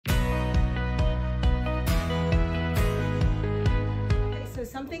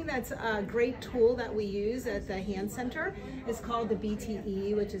something that's a great tool that we use at the Hand Center is called the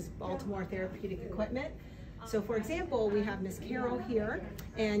BTE, which is Baltimore Therapeutic Equipment. So for example, we have Miss Carol here,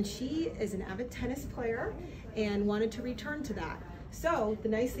 and she is an avid tennis player and wanted to return to that. So the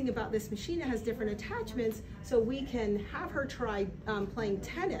nice thing about this machine, it has different attachments, so we can have her try playing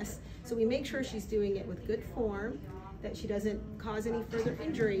tennis. So we make sure she's doing it with good form, that she doesn't cause any further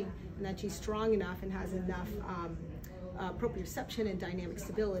injury, and that she's strong enough and has enough proprioception and dynamic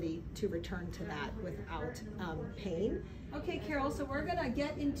stability to return to that without pain. Okay, Carol, so we're gonna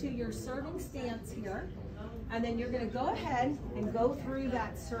get into your serving stance here, and then you're gonna go ahead and go through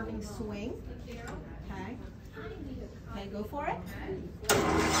that serving swing. Okay. Okay, go for it.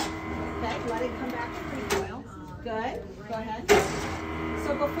 Okay, let it come back in recoil. Good, go ahead.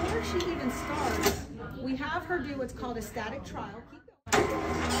 So before she even starts, we have her do what's called a static trial. Keep going.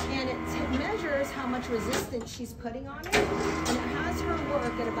 And it measures how much resistance she's putting on it, and it has her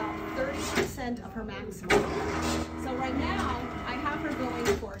work at about 30% of her maximum. So right now, I have her going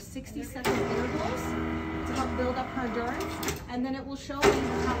for 60-second intervals to help build up her endurance, and then it will show me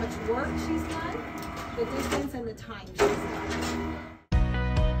how much work she's done, the distance, and the time she's done.